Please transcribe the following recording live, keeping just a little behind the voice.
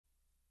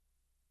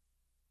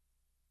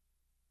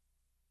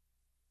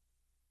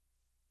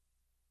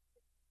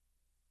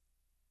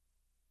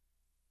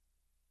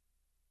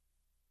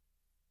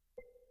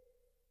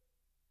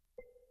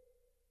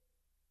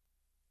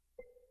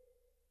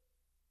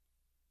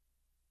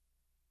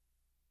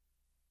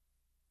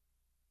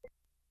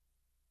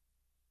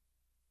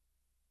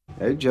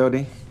Hey,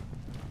 Jody.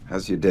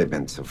 How's your day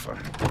been so far?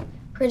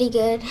 Pretty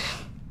good.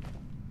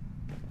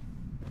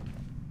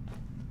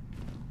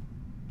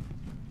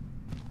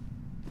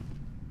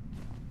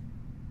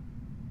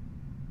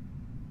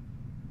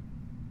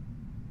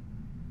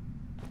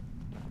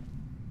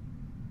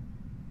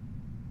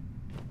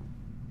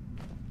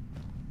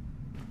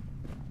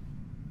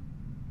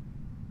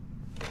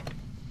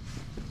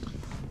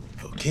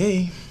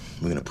 Okay,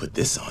 we're gonna put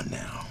this on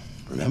now.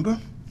 Remember?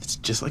 It's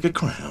just like a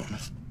crown.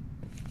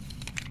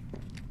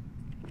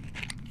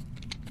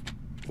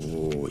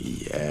 Oh,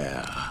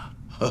 yeah.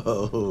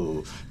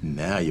 Oh,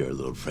 now you're a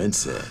little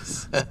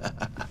princess.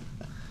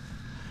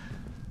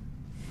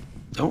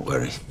 Don't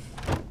worry.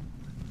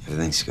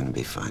 Everything's gonna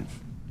be fine.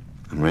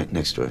 I'm right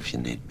next door if you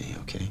need me,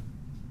 okay?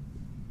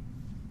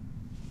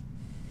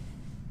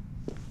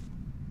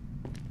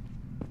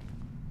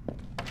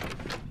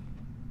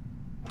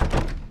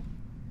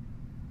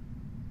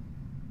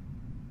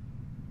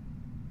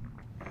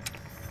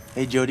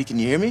 Hey, Jody, can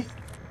you hear me?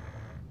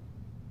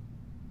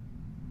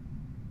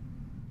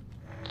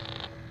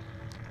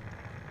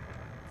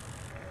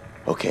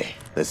 Okay,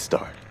 let's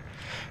start.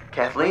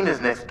 Kathleen is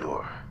next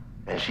door,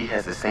 and she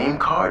has the same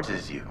cards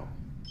as you.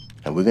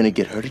 And we're gonna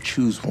get her to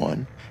choose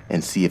one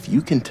and see if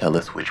you can tell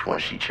us which one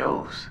she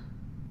chose.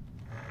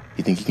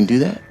 You think you can do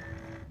that?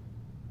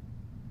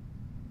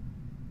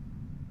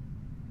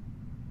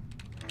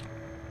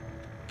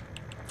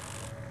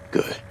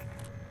 Good.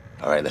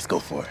 All right, let's go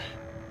for it.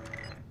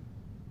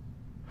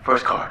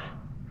 First card.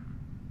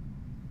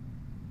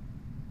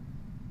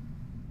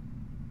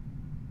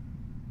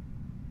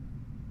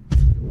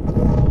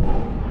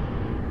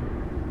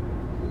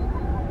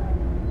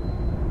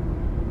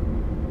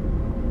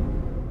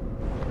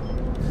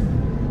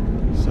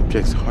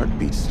 Subject's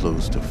heartbeat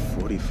slows to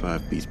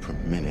 45 beats per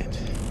minute.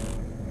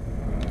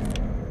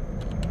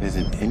 There's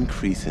an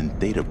increase in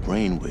theta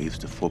brain waves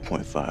to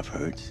 4.5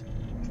 hertz.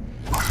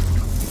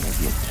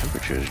 Ambient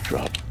temperatures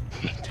drop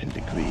 10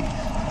 degrees.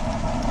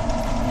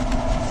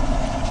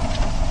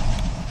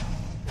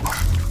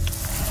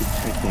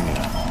 Detecting a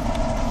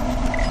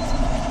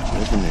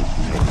resonant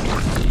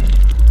magnetic.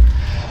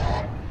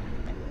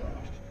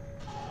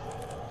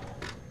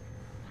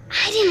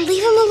 I didn't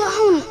leave him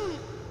alone.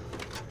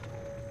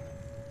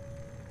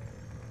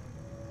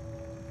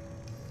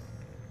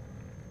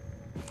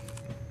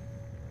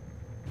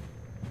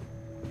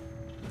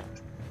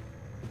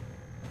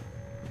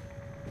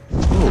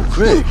 Oh,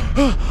 Craig.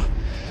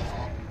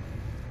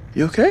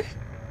 You okay?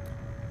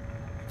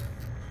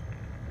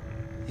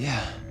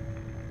 Yeah.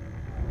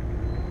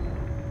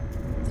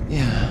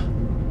 Yeah.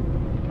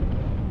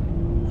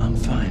 I'm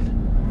fine.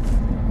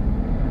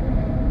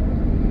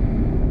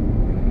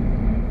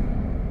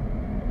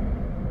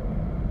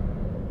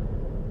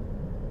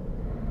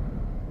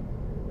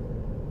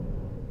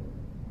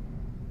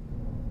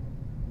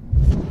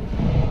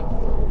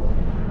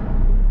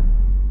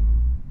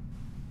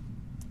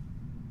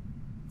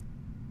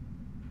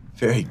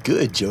 Very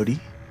good, Jody.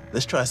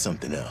 Let's try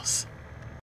something else.